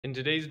In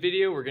today's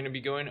video, we're going to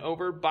be going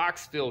over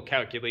box fill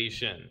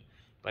calculation.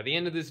 By the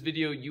end of this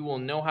video, you will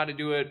know how to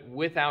do it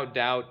without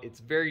doubt. It's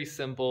very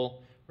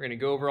simple. We're going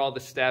to go over all the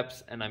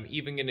steps, and I'm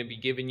even going to be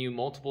giving you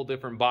multiple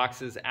different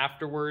boxes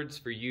afterwards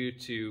for you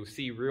to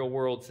see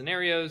real-world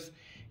scenarios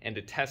and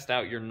to test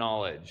out your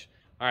knowledge.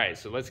 All right,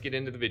 so let's get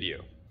into the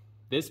video.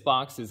 This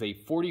box is a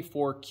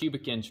 44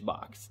 cubic inch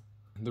box.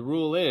 The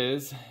rule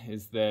is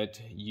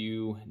that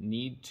you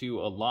need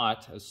to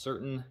allot a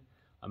certain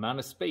amount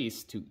of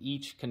space to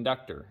each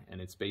conductor,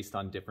 and it's based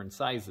on different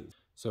sizes.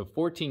 So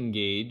 14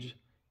 gauge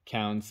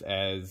counts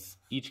as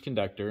each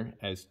conductor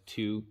as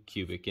 2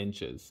 cubic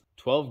inches.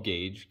 12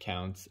 gauge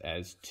counts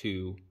as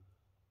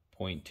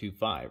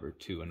 2.25 or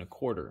 2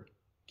 1/4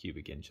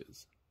 cubic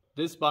inches.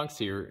 This box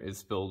here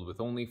is filled with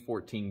only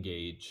 14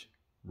 gauge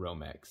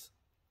Romex,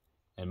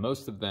 and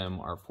most of them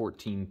are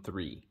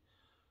 14.3.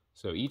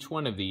 So each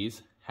one of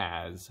these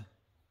has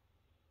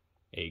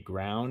a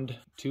ground,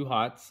 2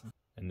 hots,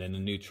 and then a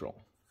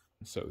neutral.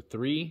 So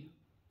 3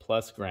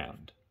 plus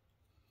ground.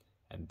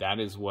 And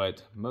that is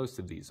what most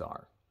of these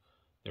are.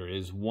 There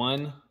is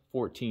one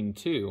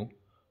 14.2,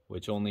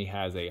 which only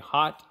has a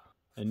hot,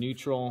 a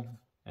neutral,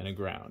 and a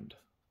ground.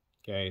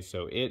 Okay,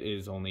 so it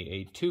is only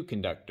a 2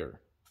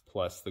 conductor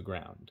plus the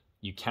ground.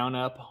 You count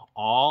up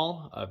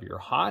all of your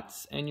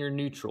hots and your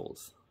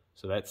neutrals.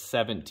 So that's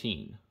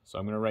 17. So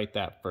I'm going to write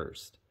that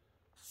first.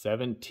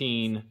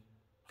 17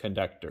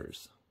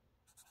 conductors.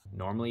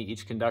 Normally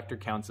each conductor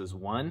counts as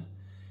 1.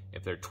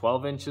 If they're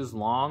 12 inches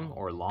long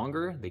or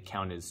longer, they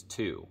count as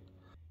 2.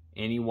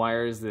 Any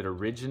wires that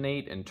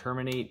originate and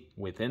terminate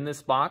within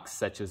this box,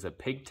 such as a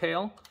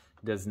pigtail,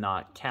 does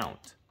not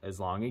count, as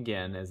long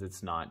again as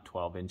it's not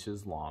 12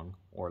 inches long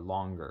or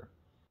longer.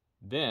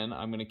 Then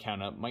I'm going to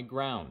count up my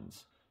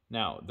grounds.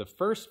 Now, the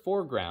first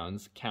 4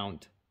 grounds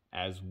count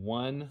as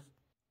one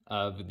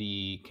of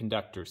the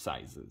conductor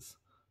sizes.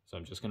 So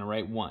I'm just going to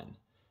write 1.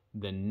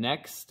 The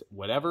next,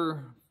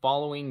 whatever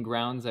following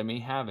grounds I may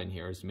have in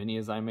here, as many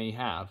as I may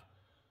have,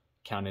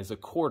 count as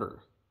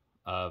 1/4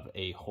 of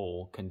a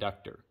whole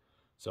conductor.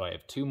 So I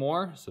have 2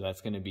 more, so that's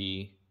going to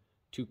be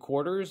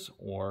 2/4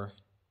 or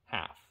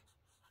half.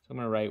 So I'm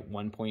going to write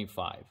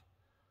 1.5.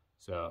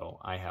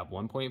 So I have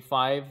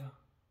 1.5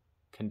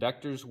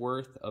 conductors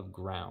worth of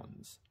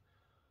grounds.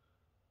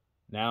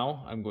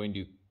 Now I'm going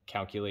to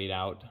calculate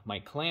out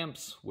my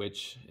clamps,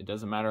 which it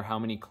doesn't matter how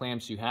many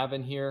clamps you have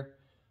in here.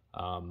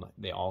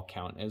 They all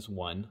count as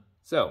 1.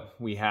 So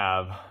we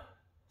have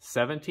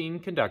 17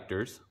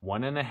 conductors,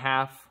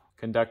 1.5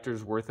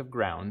 conductors worth of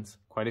grounds,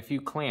 quite a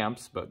few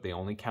clamps, but they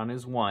only count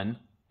as 1.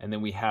 And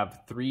then we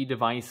have 3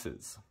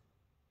 devices,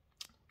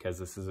 because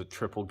this is a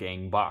triple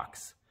gang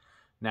box.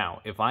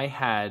 Now, if I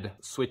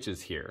had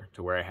switches here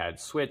to where I had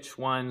switch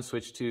 1,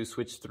 switch 2,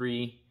 switch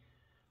 3,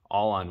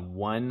 all on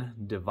one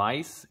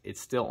device, it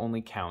still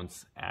only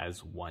counts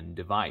as 1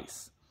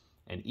 device.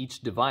 And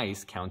each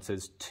device counts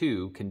as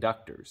 2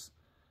 conductors.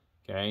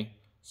 Okay,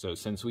 so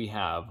since we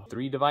have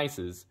 3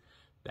 devices,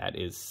 that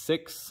is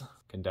 6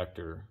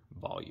 conductor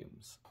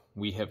volumes.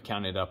 We have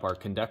counted up our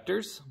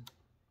conductors,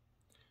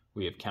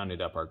 we have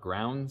counted up our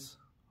grounds,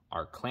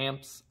 our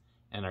clamps,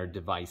 and our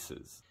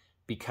devices.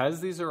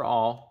 Because these are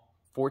all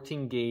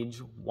 14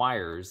 gauge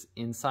wires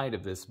inside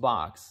of this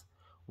box,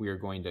 we are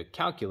going to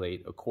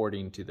calculate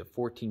according to the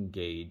 14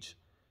 gauge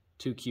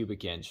 2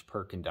 cubic inch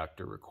per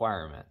conductor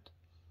requirement.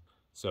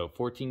 So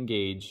 14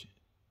 gauge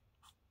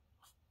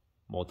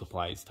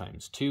multiplies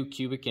times 2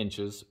 cubic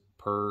inches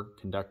per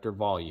conductor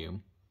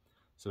volume.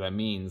 So that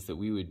means that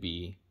we would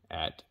be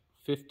at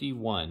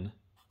 51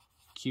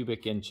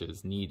 cubic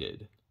inches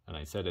needed. And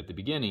I said at the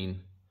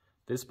beginning,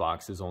 this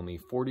box is only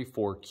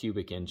 44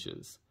 cubic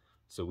inches.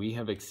 So we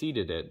have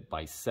exceeded it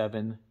by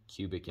 7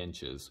 cubic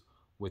inches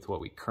with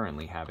what we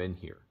currently have in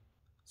here.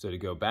 So to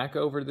go back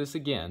over this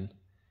again,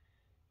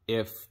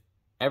 if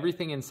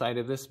everything inside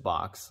of this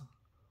box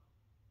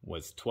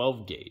was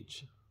 12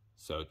 gauge,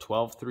 so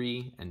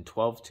 12.3 and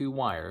 12.2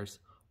 wires,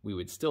 we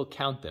would still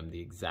count them the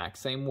exact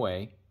same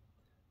way.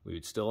 We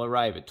would still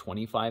arrive at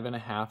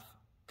 25.5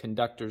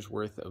 conductors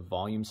worth of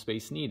volume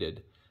space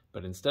needed,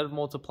 but instead of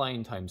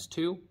multiplying times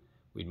 2,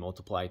 we'd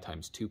multiply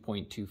times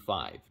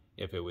 2.25.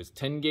 If it was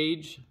 10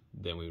 gauge,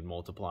 then we would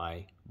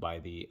multiply by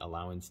the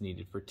allowance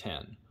needed for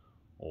 10,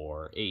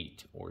 or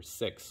 8, or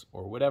 6,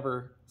 or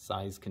whatever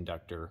size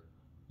conductor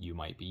you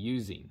might be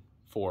using.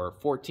 For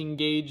 14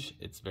 gauge,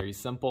 it's very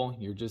simple,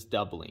 you're just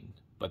doubling.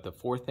 But the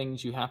 4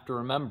 things you have to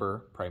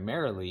remember,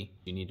 primarily,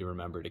 you need to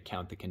remember to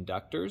count the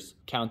conductors,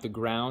 count the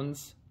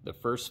grounds. The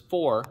first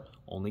 4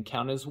 only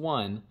count as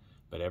 1,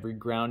 but every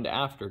ground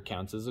after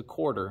counts as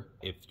 1/4.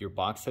 If your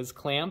box has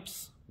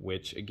clamps,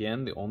 which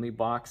again, the only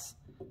box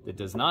that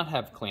does not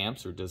have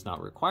clamps or does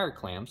not require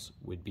clamps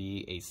would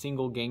be a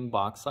single gang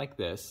box like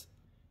this.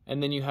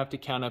 And then you have to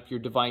count up your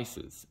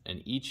devices,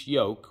 and each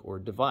yoke or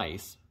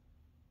device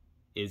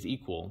is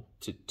equal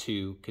to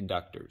 2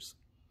 conductors.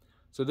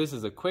 So this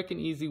is a quick and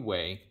easy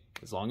way.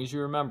 As long as you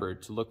remember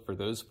to look for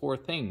those 4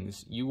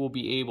 things, you will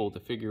be able to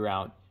figure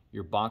out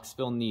your box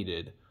fill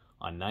needed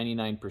on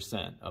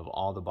 99% of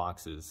all the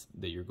boxes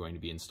that you're going to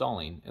be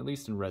installing, at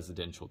least in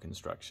residential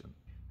construction.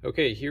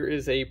 Okay, here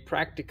is a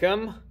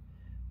practicum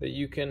that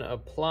you can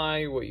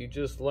apply what you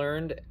just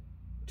learned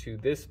to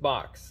this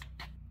box.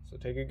 So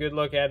take a good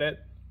look at it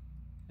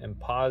and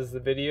pause the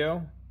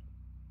video.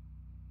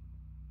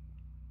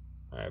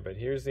 All right, but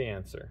here's the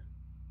answer.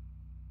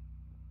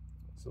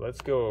 So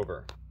let's go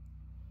over.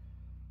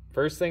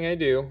 First thing I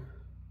do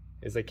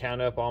is I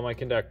count up all my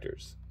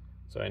conductors.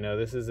 So I know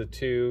this is a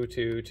 2,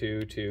 2,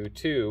 2, 2,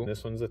 2.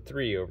 This one's a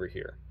 3 over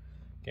here.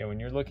 Okay, when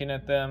you're looking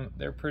at them,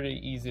 they're pretty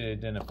easy to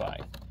identify.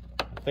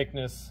 The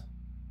thickness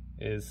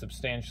is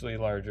substantially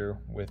larger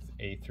with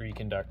a 3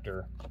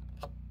 conductor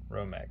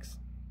Romex.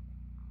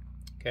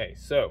 Okay,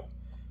 so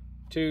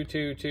 2,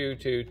 2, 2,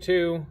 2,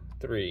 2,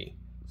 3.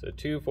 So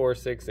 2, 4,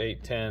 6,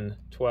 8, 10,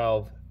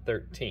 12,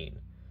 13.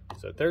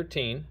 So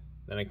 13,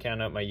 then I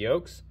count out my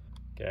yokes.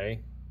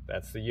 Okay,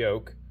 that's the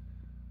yoke.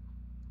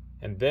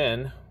 And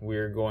then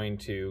we're going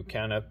to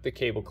count up the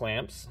cable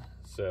clamps.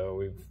 So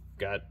we've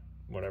got,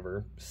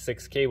 whatever,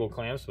 6 cable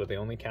clamps, but they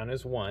only count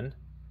as 1.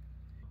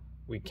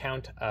 We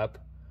count up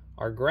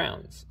our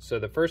grounds. So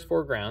the first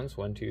 4 grounds,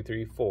 1, 2,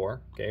 3,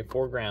 4, okay,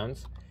 4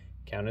 grounds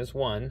count as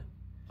 1.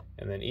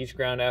 And then each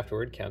ground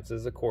afterward counts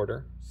as a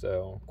quarter.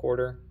 So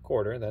quarter,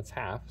 quarter, that's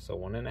half, so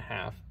 1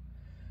 1/2.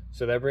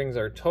 So that brings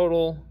our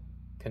total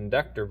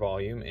conductor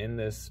volume in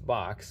this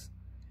box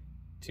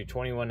to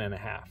 21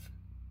 1/2.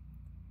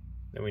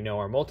 Then we know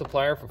our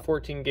multiplier for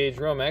 14 gauge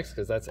Romex,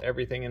 because that's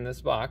everything in this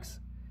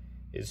box,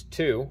 is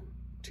 2.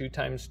 2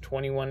 times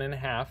 21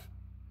 1/2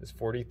 is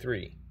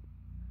 43.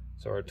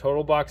 So our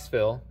total box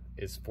fill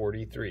is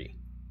 43.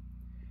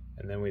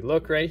 And then we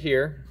look right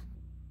here,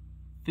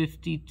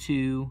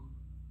 52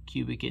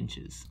 cubic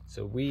inches.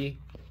 So we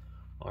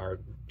are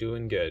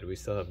doing good. We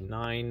still have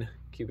 9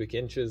 cubic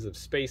inches of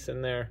space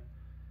in there.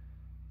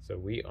 So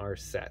we are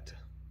set.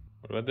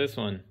 What about this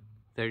one?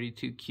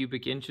 32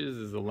 cubic inches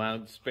is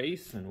allowed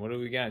space, and what do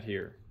we got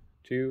here?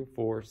 2,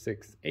 4,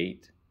 6,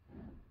 8,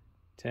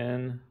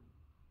 10,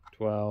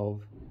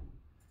 12,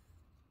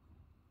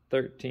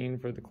 13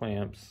 for the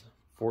clamps,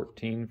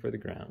 14 for the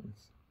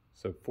grounds.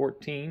 So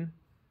 14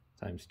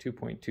 times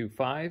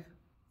 2.25,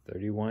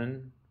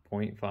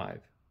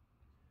 31.5.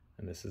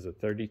 And this is a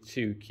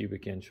 32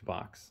 cubic inch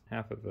box,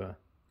 half of a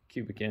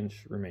cubic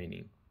inch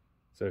remaining.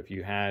 So if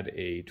you had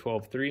a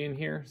 12-3 in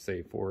here,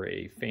 say for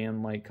a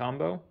fan-like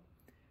combo,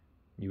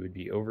 you would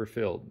be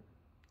overfilled.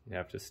 You'd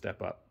have to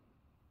step up.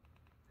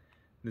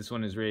 This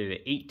one is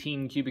rated at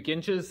 18 cubic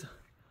inches.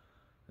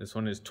 This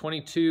one is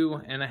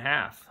 22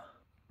 1/2.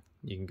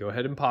 You can go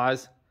ahead and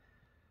pause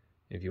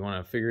if you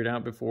want to figure it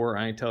out before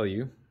I tell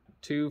you.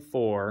 2,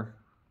 4,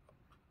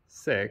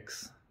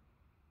 6,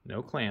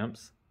 no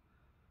clamps.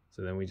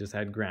 So then we just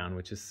had ground,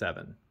 which is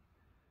 7.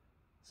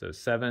 So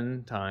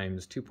 7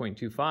 times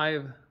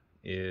 2.25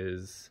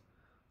 is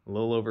a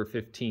little over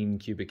 15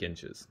 cubic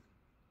inches.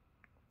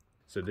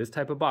 So this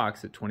type of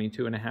box at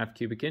 22 1/2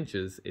 cubic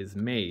inches is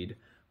made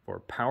for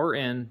power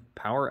in,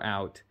 power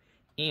out,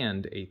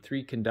 and a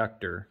 3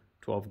 conductor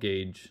 12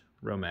 gauge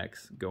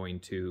Romex going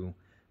to,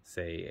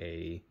 say,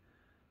 a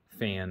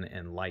fan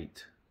and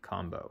light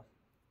combo.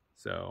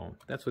 So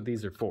that's what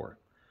these are for.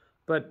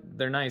 But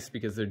they're nice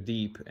because they're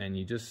deep and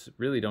you just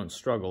really don't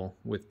struggle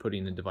with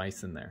putting a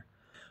device in there.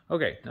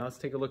 Okay, now let's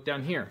take a look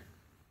down here.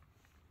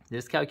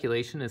 This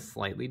calculation is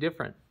slightly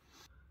different.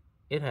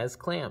 It has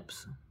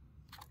clamps.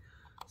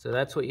 So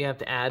that's what you have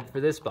to add for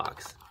this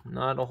box.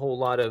 Not a whole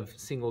lot of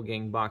single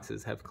gang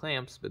boxes have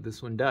clamps, but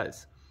this one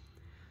does.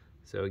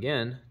 So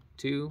again,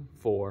 2,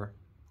 4,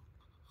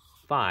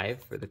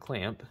 5 for the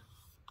clamp,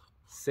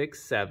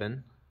 6,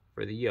 7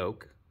 for the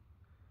yoke,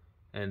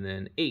 and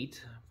then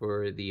 8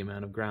 for the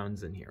amount of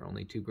grounds in here.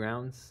 Only 2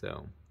 grounds,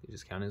 so you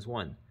just count as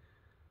 1.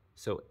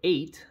 So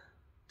 8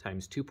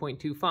 times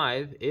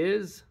 2.25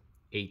 is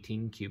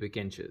 18 cubic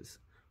inches,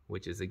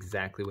 which is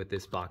exactly what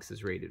this box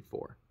is rated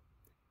for.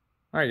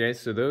 All right, guys,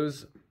 so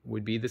those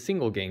would be the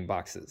single gang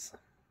boxes.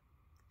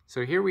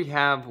 So here we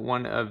have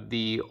one of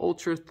the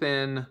ultra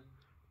thin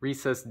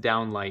recessed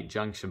downlight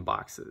junction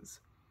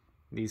boxes.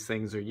 These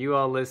things are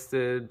UL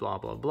listed, blah,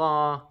 blah,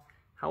 blah.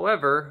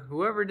 However,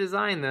 whoever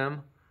designed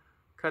them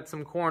cut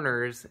some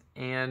corners,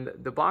 and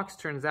the box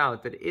turns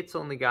out that it's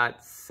only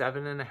got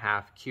 7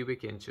 1/2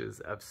 cubic inches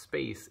of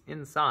space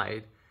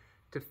inside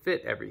to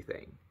fit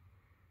everything.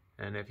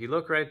 And if you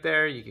look right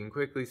there, you can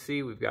quickly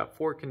see we've got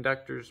 4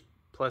 conductors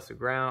plus a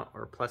ground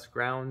or plus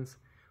grounds,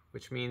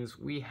 which means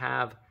we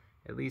have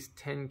at least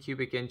 10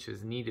 cubic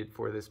inches needed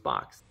for this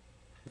box.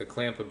 The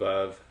clamp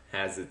above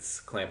has its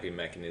clamping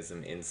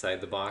mechanism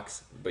inside the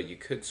box, but you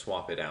could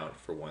swap it out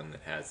for one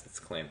that has its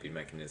clamping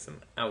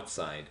mechanism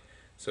outside,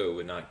 so it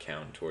would not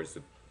count towards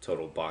the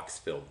total box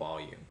fill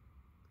volume.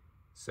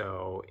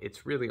 So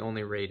it's really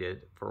only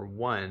rated for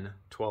one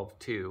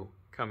 12-2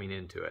 coming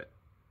into it.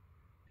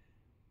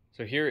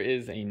 So here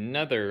is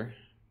another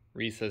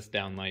recessed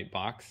downlight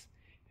box,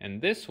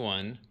 and this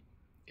one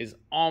is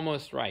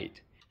almost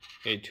right.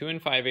 Okay, 2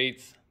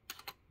 5/8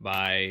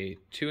 by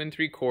 2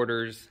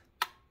 3/4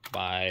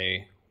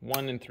 by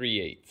 1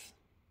 3/8.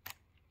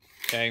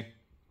 Okay,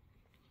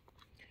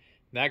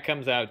 that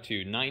comes out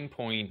to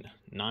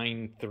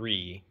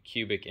 9.93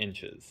 cubic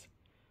inches.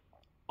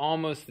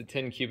 Almost the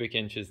 10 cubic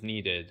inches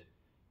needed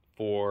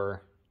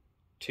for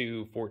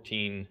two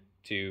 14-2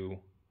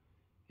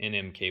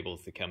 NM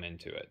cables to come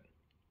into it.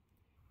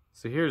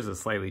 So here's a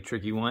slightly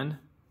tricky one.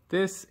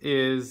 This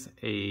is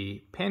a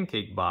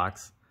pancake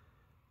box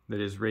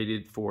that is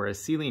rated for a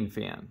ceiling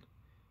fan.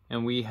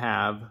 And we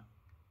have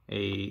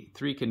a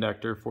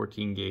 3-conductor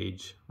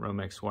 14-gauge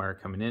Romex wire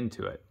coming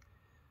into it.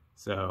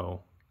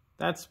 So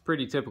that's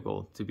pretty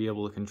typical to be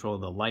able to control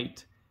the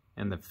light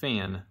and the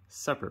fan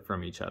separate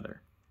from each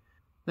other.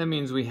 That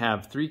means we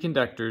have 3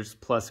 conductors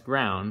plus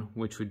ground,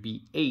 which would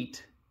be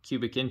 8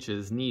 cubic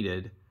inches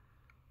needed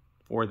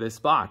for this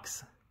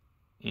box.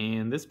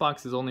 And this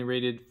box is only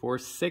rated for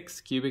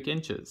 6 cubic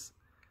inches.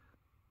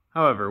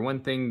 However,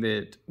 one thing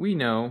that we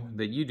know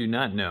that you do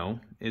not know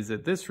is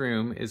that this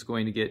room is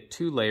going to get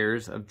 2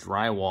 layers of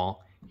drywall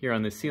here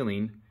on the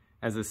ceiling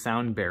as a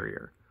sound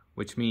barrier,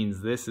 which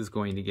means this is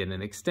going to get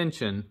an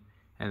extension,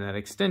 and that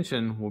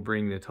extension will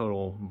bring the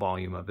total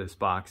volume of this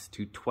box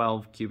to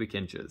 12 cubic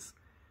inches.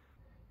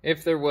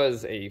 If there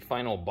was a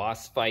final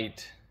boss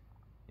fight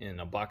in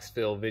a box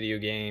fill video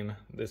game,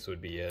 this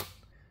would be it.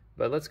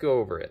 But let's go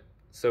over it.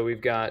 So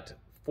we've got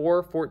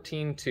 4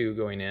 14-2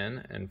 going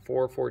in and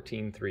 4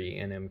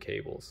 14-3 NM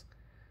cables.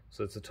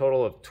 So it's a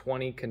total of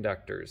 20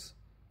 conductors,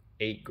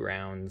 8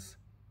 grounds,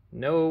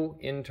 no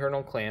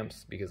internal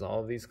clamps because all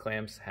of these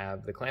clamps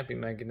have the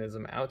clamping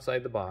mechanism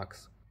outside the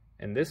box.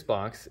 And this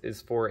box is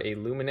for a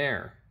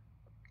luminaire.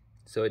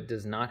 So it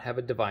does not have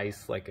a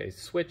device like a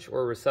switch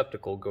or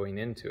receptacle going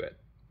into it.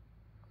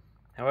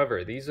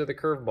 However, these are the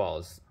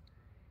curveballs.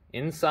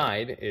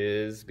 Inside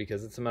is,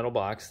 because it's a metal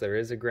box, there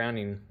is a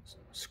grounding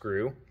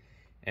screw,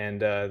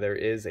 and there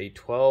is a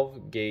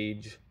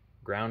 12-gauge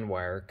ground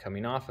wire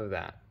coming off of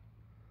that.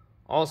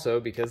 Also,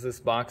 because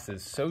this box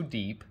is so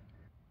deep,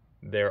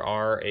 there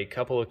are a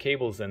couple of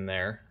cables in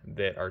there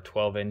that are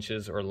 12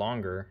 inches or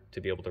longer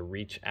to be able to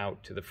reach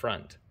out to the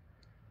front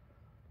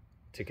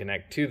to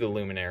connect to the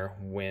luminaire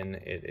when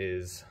it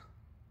is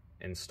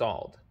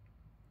installed.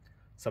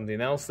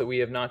 Something else that we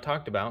have not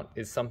talked about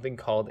is something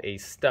called a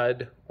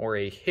stud or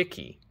a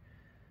hickey.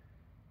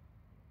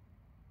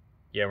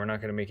 Yeah, we're not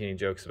going to make any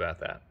jokes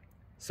about that.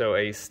 So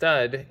a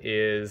stud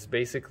is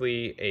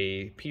basically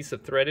a piece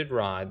of threaded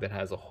rod that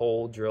has a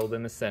hole drilled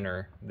in the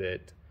center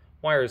that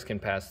wires can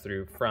pass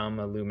through from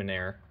a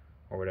luminaire,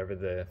 or whatever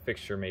the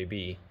fixture may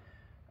be,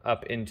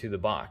 up into the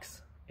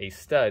box. A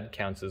stud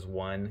counts as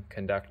 1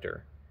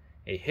 conductor.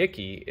 A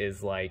hickey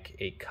is like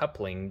a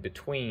coupling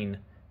between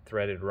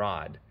threaded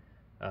rod.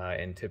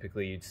 And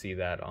typically you'd see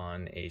that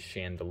on a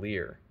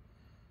chandelier.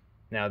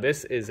 Now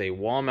this is a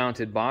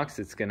wall-mounted box.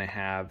 It's going to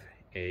have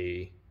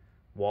a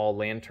wall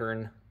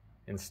lantern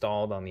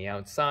installed on the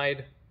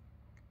outside,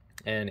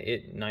 and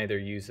it neither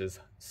uses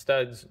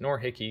studs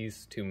nor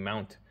hickeys to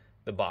mount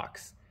the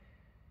box.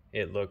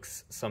 It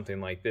looks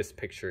something like this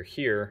picture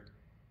here,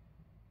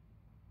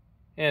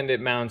 and it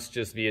mounts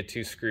just via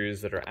 2 screws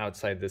that are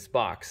outside this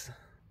box.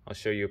 I'll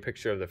show you a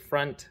picture of the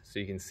front so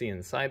you can see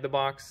inside the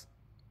box.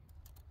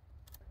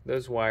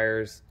 Those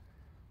wires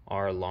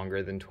are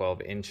longer than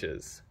 12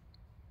 inches.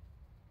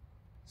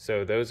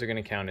 So those are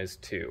going to count as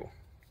 2.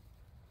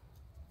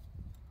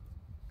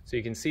 So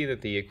you can see that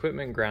the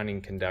equipment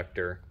grounding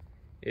conductor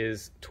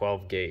is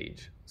 12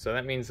 gauge. So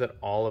that means that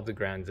all of the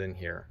grounds in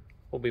here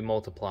will be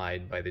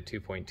multiplied by the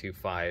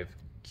 2.25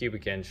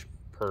 cubic inch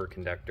per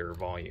conductor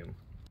volume.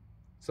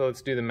 So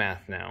let's do the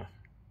math now.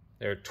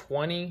 There are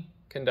 20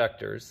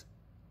 conductors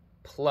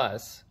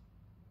plus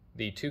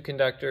the 2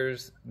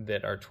 conductors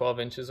that are 12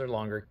 inches or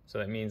longer, so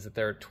that means that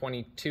there are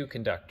 22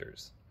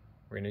 conductors.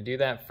 We're going to do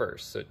that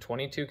first. So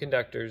 22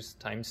 conductors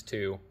times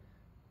 2,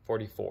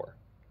 44.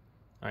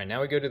 All right,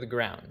 now we go to the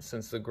grounds.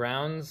 Since the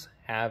grounds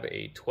have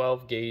a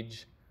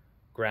 12-gauge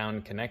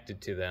ground connected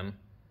to them,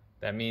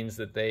 that means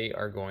that they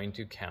are going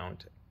to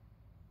count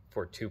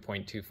for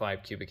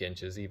 2.25 cubic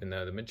inches, even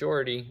though the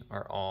majority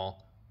are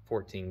all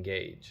 14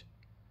 gauge.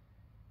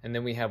 And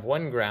then we have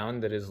 1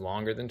 ground that is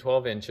longer than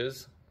 12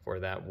 inches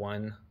for that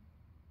 1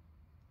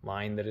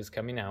 line that is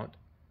coming out.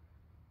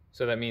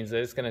 So that means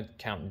that it's going to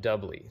count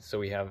doubly. So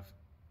we have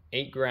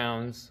 8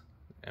 grounds,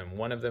 and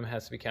 1 of them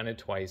has to be counted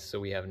twice, so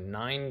we have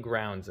 9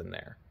 grounds in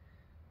there,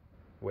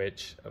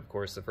 which, of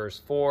course, the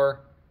first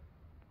 4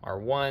 are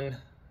 1,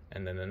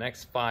 and then the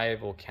next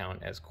 5 will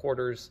count as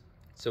quarters.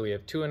 So we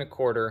have 2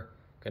 1/4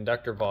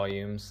 conductor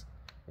volumes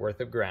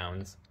worth of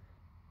grounds.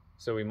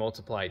 So we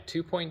multiply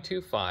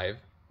 2.25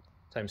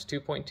 times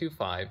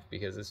 2.25,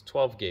 because it's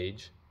 12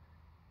 gauge,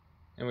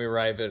 and we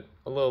arrive at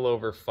a little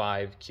over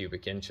 5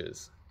 cubic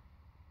inches.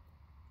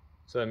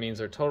 So that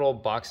means our total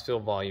box fill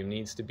volume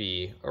needs to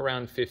be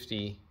around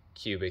 50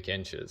 cubic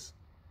inches,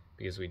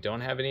 because we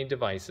don't have any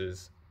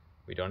devices,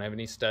 we don't have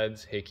any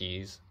studs,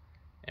 hickeys,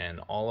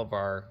 and all of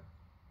our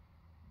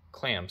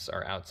clamps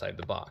are outside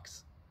the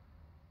box.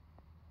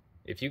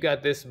 If you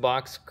got this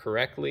box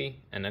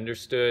correctly and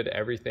understood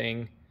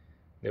everything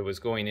that was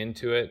going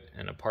into it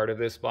and a part of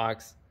this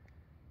box,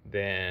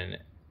 then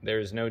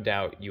there's no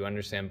doubt you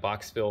understand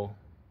box fill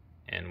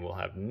and will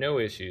have no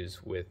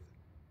issues with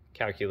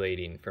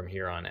calculating from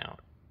here on out.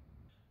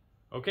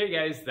 Okay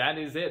guys, that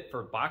is it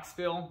for box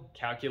fill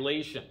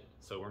calculation.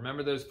 So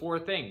remember those 4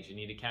 things. You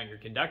need to count your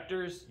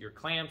conductors, your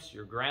clamps,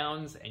 your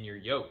grounds, and your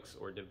yokes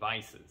or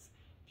devices.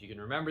 If you can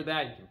remember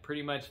that, you can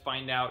pretty much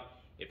find out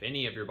if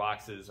any of your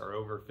boxes are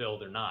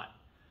overfilled or not.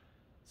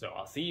 So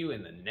I'll see you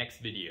in the next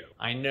video.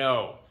 I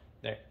know,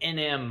 they're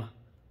NM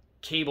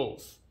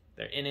cables,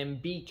 they're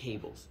NMB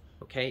cables,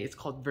 okay? It's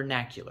called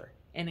vernacular,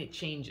 and it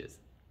changes.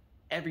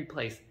 Every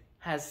place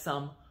has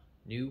some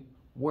new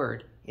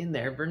word in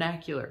their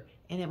vernacular,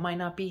 and it might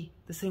not be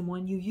the same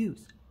one you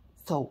use.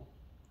 So